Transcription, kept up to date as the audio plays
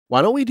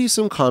Why don't we do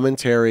some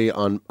commentary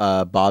on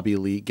Bobby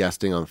Lee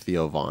guesting on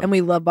Theo Von? And we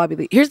love Bobby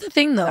Lee. Here's the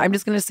thing, though. I'm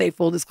just going to say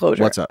full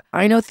disclosure. What's up?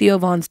 I know Theo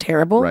Von's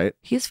terrible. Right.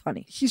 He's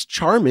funny. He's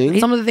charming.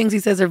 Some of the things he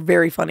says are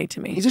very funny to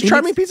me. He's a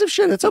charming piece of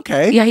shit. It's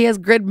okay. Yeah, he has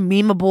good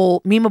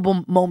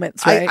memeable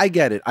moments, right? I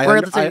get it. I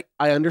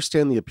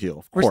understand the appeal,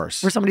 of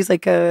course. Where somebody's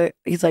like,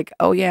 he's like,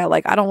 oh yeah,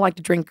 like I don't like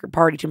to drink or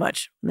party too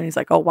much. And then he's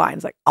like, oh why? And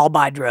he's like, I'll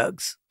buy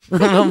drugs.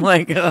 And I'm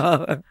like,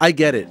 I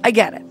get it. I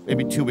get it.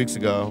 Maybe 2 weeks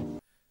ago,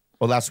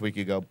 or last week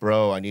you go,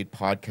 bro, I need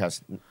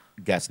podcast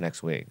guests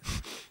next week.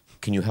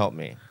 Can you help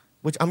me?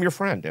 Which I'm your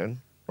friend, dude.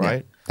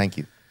 Right? Yeah, thank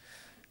you.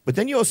 But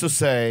then you also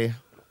say,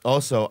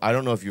 I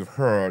don't know if you've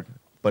heard,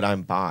 but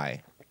I'm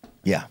bi.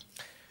 Yeah.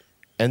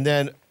 And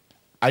then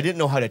I didn't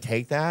know how to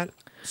take that.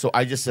 So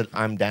I just said,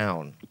 I'm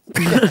down.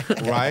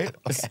 Right?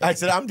 I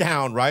said, I'm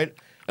down, right?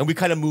 And we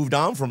kind of moved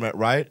on from it,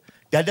 right?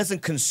 That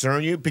doesn't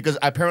concern you because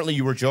apparently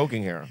you were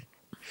joking here.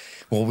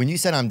 Well, when you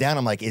said I'm down,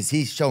 I'm like, is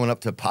he showing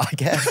up to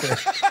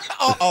podcast?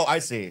 Oh, I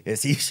see.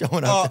 Is he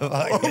showing up to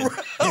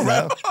podcast? You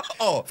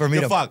know? For me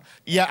to fuck.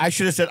 Yeah, I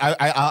should have said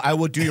I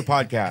would do your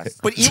podcast.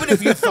 But even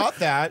if you thought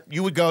that,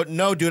 you would go,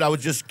 no, dude, I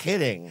was just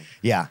kidding.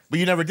 Yeah. But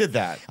you never did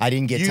that. I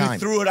didn't get time. You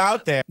threw it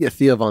out there. Yeah,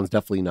 Theo Von's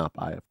definitely not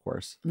bi, of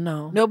course.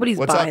 No. Nobody's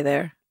What's bi up?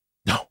 there.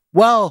 No.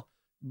 Well,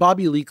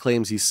 Bobby Lee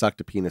claims he sucked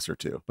a penis or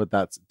two, but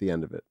that's the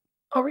end of it.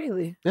 Oh,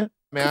 really? Yeah.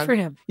 Man. Good for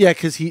him. Yeah,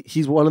 because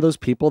he's one of those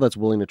people that's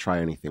willing to try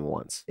anything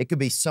once. It could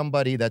be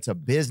somebody that's a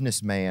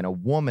businessman, a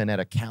woman at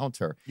a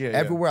counter. Yeah,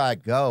 Everywhere I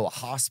go,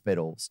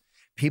 hospitals,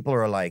 people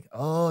are like,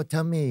 oh,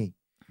 tell me.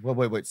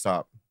 Wait,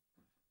 stop.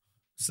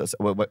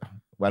 Wait,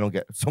 I don't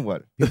get, so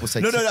what? People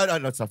say, No,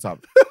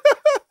 stop.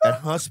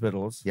 At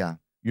hospitals, yeah,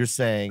 you're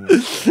saying,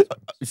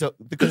 so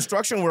the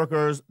construction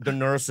workers, the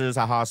nurses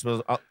at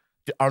hospitals,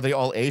 are they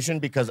all Asian?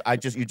 Because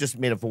you just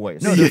made a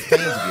voice. No, they're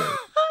fans of yours.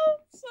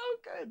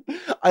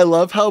 I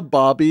love how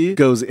Bobby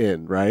goes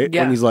in, right?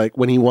 Yeah.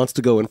 When he wants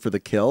to go in for the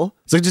kill.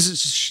 It's like,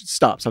 just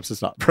stop,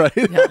 right?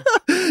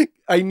 Yeah.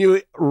 I knew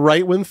it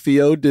right when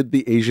Theo did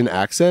the Asian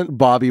accent,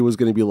 Bobby was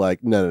going to be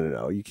like,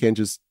 no, you can't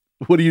just,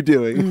 what are you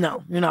doing?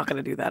 No, you're not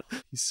going to do that.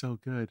 He's so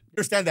good. I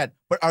understand that,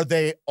 but are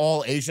they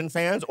all Asian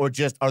fans or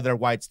just are there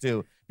whites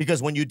too?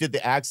 Because when you did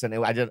the accent, it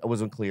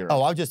wasn't clear.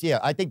 Oh, I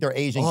think they're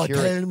Asian.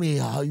 Tell me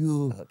how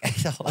you,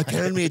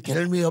 tell me,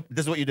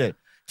 this is what you did.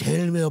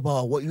 Tell me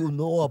about what you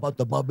know about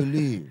the Bobby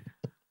Lee.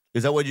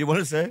 Is that what you want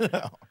to say?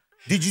 No.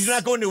 Did you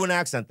not go into an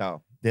accent,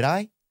 though? Did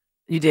I?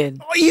 You did.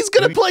 Oh, he's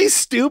going to play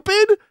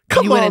stupid?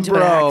 Come you on, went into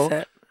bro. An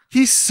accent.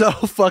 He so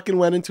fucking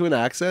went into an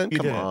accent.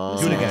 Come on.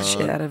 Do it again.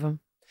 Shit out of him.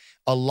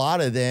 A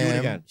lot of them. Do it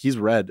again. He's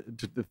red.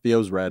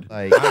 Theo's red.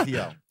 Like, I'm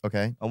Theo.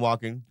 Okay. I'm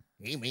walking.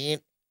 Hey, man.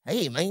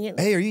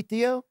 Hey, are you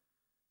Theo?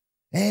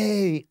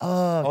 Hey,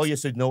 oh, you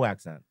said no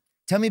accent.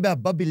 Tell me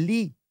about Bobby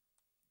Lee.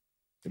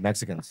 The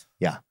Mexicans.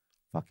 Yeah.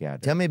 Fuck yeah.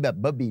 Tell me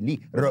about Bobby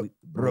Lee. Bobby.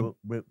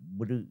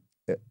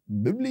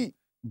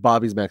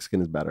 Bobby's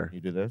Mexican is better.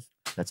 You do this?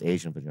 That's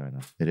Asian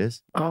vagina. It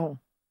is? Oh.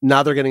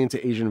 Now they're getting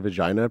into Asian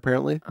vagina,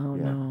 apparently. Oh,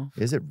 Yeah. no.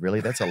 Is it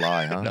really? That's a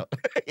lie, huh? No,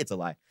 it's a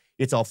lie.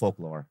 It's all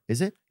folklore. Is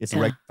it? It's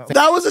Yeah.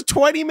 That was a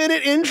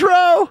 20-minute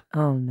intro.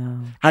 Oh,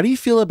 no. How do you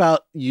feel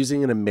about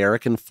using an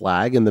American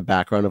flag in the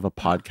background of a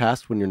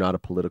podcast when you're not a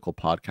political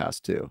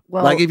podcast too?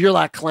 Well, like if you're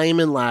like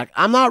claiming like,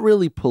 I'm not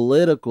really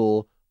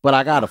political, but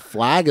I got a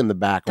flag in the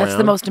background. that's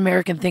the most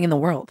American thing in the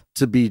world.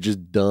 To be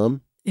just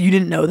dumb You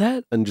didn't know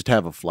that? and just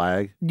have a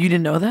flag. You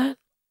didn't know that?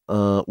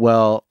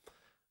 Well,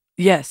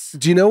 Yes.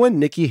 do you know when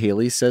Nikki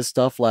Haley says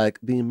stuff like,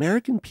 the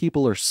American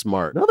people are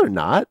smart? No, they're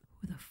not.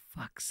 Who the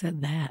fuck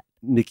said that?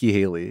 Nikki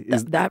Haley.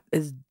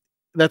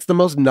 That's the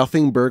most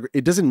nothing burger.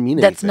 It doesn't mean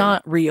anything. That's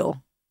not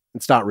real.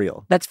 It's not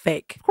real. That's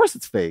fake. Of course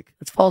it's fake.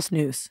 That's false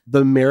news.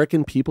 The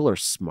American people are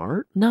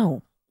smart?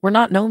 No. We're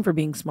not known for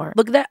being smart.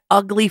 Look at that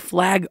ugly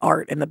flag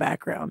art in the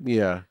background.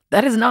 Yeah.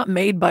 That is not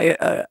made by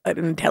an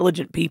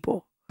intelligent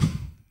people.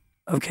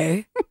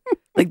 Okay?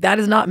 Like, that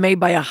is not made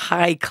by a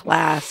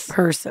high-class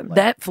person.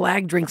 That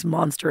flag drinks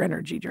Monster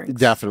Energy drinks.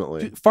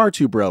 Definitely. Far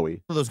too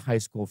broy. Those high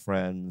school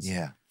friends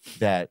Yeah.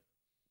 that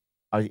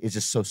is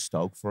just so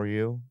stoked for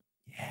you.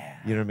 Yeah.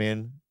 You know what I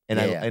mean?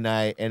 And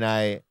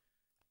I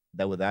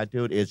that with that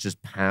dude is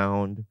just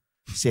pound,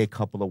 say a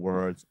couple of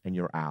words, and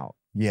you're out.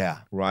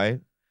 Yeah.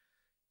 Right?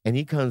 And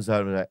he comes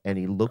out and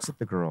he looks at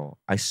the girl.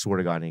 I swear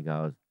to God, and he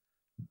goes,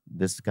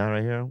 "This guy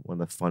right here,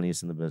 one of the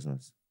funniest in the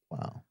business."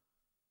 Wow.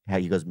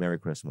 He goes, "Merry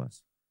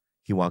Christmas."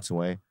 He walks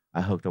away.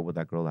 I hooked up with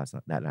that girl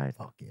that night.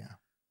 Fuck yeah.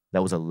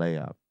 That was a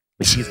layup.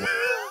 But he's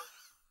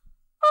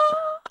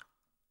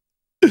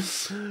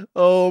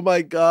Oh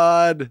my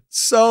God.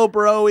 So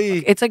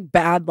broy. It's like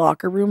bad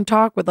locker room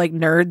talk with like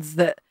nerds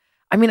that,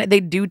 I mean, they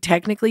do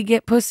technically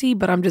get pussy,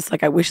 but I'm just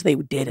like, I wish they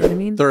did it. I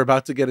mean, They're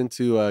about to get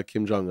into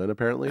Kim Jong-un,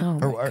 apparently. oh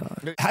my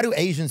God. How do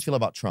Asians feel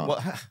about Trump?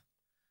 Well,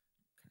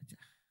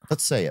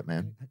 Let's say it,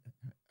 man.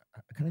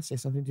 can I say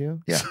something to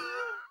you? Yeah.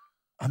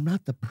 I'm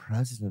not the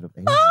president of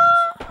Asians.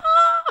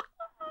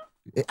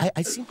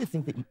 I seem to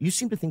think that you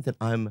seem to think that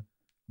I'm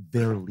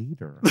their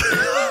leader.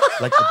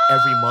 like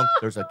every month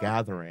there's a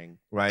gathering,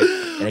 right?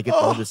 And I get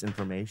all this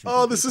information.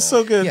 Oh, this is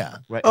so good. Yeah.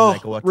 Right. Oh, and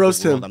I go out to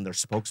roast the world, him. I'm their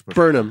spokesperson.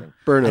 Burn him.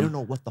 Burn I him. don't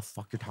know what the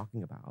fuck you're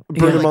talking about.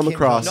 Burn Yeah, him like on the Kim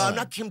cross. No, I'm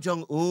not Kim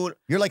Jong-un.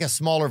 You're like a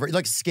smaller, you're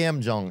like Scam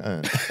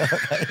Jong-un.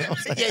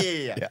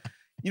 Yeah.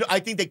 You know, I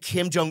think that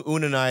Kim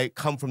Jong-un and I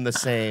come from the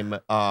same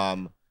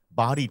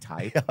body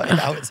type.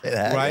 I would say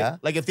that, right? yeah.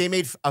 Like if they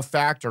made a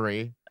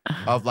factory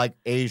of like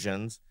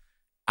Asians,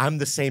 I'm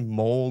the same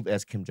mold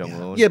as Kim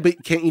Jong-un. Yeah,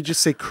 but can't you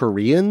just say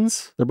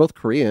Koreans? They're both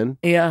Korean.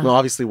 Yeah. Well,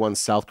 obviously one's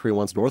South Korean,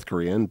 one's North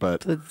Korean,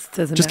 but It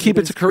doesn't just matter. keep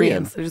They're it to just Korean.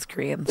 Koreans. They're just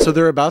Koreans. So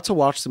they're about to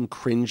watch some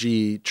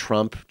cringy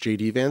Trump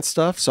JD Vance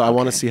stuff. So I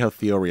want to see how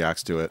Theo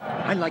reacts to it.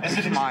 I like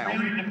to smile.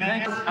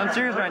 I'm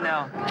serious right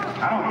now.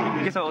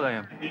 Guess how old I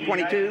am?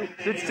 22,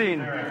 16.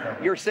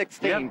 you're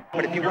 16. Yep.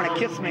 But if you want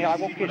to kiss me, I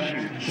will kiss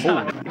you.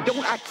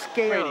 Don't act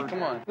scared. Brady,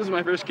 come on. This is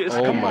my first kiss.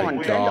 Oh Come my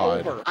on,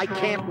 God. bend over. I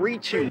can't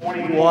reach you.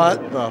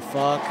 What the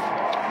fuck?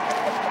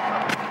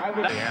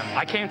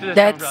 I came to this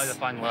That's- rally to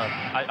find love.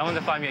 I want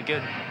to find me a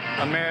good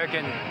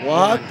American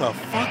What woman. the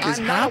fuck is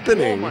I'm not a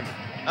happening? woman.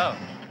 Oh.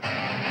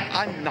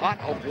 I'm not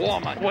a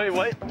woman. Wait,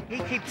 what? He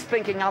keeps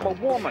thinking I'm a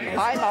woman.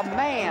 I'm a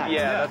man.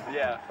 Yeah,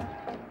 yeah.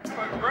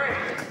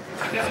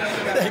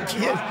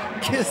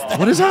 Kiss that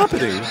What is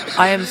happening?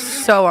 I am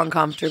so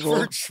uncomfortable.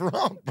 for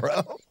Trump,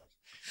 bro.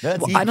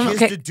 That's I don't know.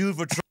 Kissed Okay. a dude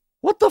for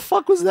What the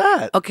fuck was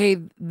that? Okay,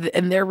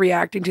 and they're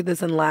reacting to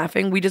this and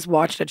laughing. We just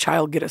watched a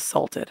child get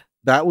assaulted.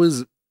 That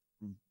was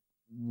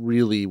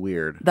really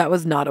weird. That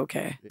was not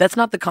okay. That's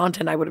not the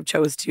content I would have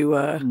chose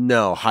to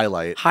No,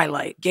 highlight.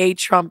 highlight. Gay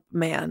Trump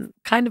man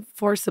kind of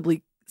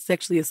forcibly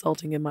sexually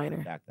assaulting a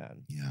minor. back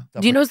then. Yeah.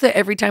 Do you notice that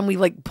every time we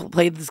like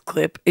play this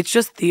clip, it's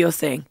just Theo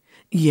saying,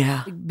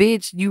 "Yeah, like,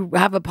 bitch, you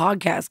have a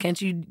podcast. Can't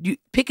you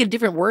pick a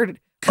different word?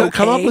 Come up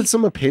Okay. with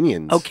some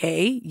opinions.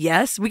 Okay,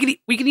 yes, we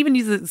could even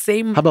use the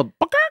same How about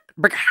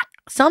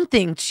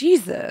something.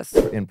 Jesus,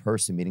 In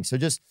person meeting. So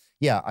just,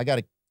 yeah, I got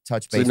to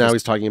touch So base. now with-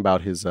 he's talking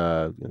about his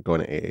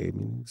going to AA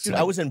meetings. Dude,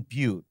 I was in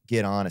Butte.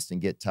 get honest and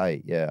get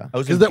tight. Yeah. I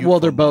was in Because Butte well,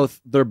 for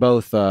they're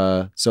both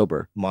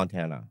sober.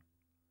 Montana.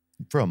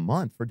 For a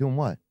month. For doing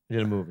what? I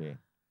did a movie.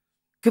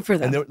 good for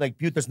And them. they're like,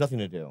 Butte, there's nothing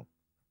to do.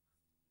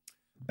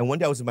 And one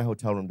day I was in my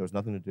hotel room, there was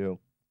nothing to do.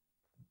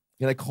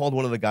 And I called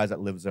one of the guys that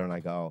lives there and I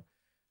go,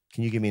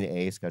 can you give me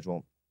an AA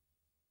schedule?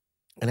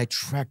 And I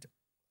trekked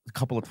a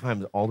couple of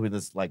times all the way to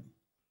this, like,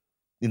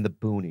 in the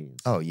boonies.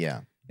 Oh,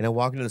 yeah. And I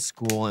walk into the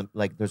school and,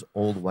 like, there's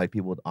old white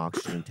people with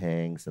oxygen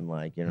tanks and,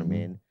 like, you know what I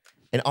mean?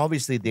 And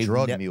obviously they've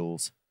Drug ne-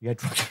 mules. Yeah,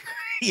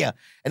 yeah.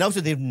 And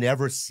also they've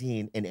never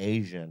seen an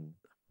Asian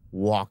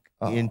walk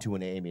into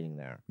an AA meeting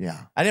there.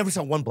 Yeah. I never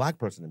saw one black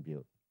person in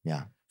Butte.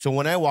 Yeah. So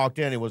when I walked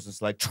in, it was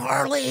just like,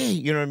 Charlie,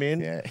 you know what I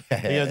mean? Yeah.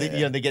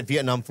 They get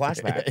Vietnam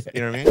flashbacks.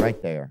 You know what I mean?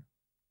 Right there.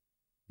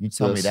 You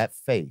tell me This. that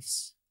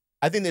face.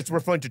 I think it's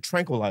referring to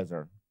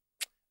tranquilizer.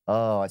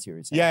 Oh, I see what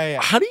you're saying.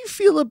 Yeah. How do you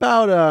feel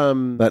about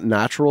that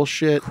natural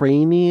shit?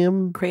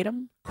 Cranium?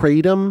 Kratom,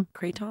 Kratom?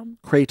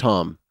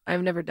 Kratom.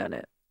 I've never done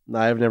it.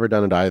 I've never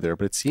done it either,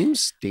 but it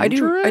seems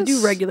dangerous. I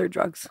do regular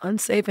drugs,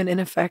 unsafe and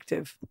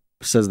ineffective.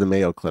 Says the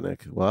Mayo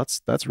Clinic. Well,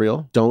 that's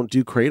real. Don't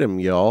do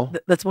kratom, y'all.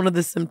 That's one of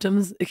the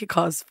symptoms. It could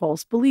cause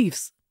false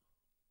beliefs,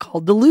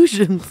 called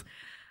delusions.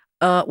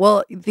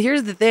 Well,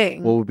 here's the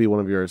thing: What would be one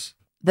of yours?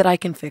 that I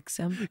can fix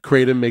him.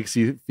 Kratom makes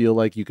you feel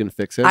like you can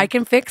fix it. I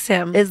can fix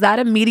him. Is that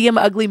a medium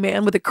ugly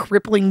man with a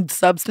crippling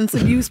substance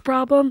abuse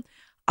problem?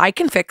 I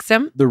can fix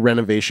him. The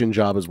renovation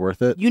job is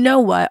worth it. You know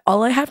what?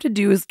 All I have to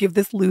do is give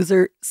this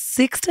loser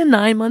 6 to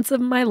 9 months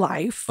of my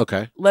life.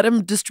 Okay. Let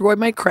him destroy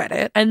my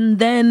credit, and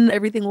then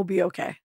everything will be okay.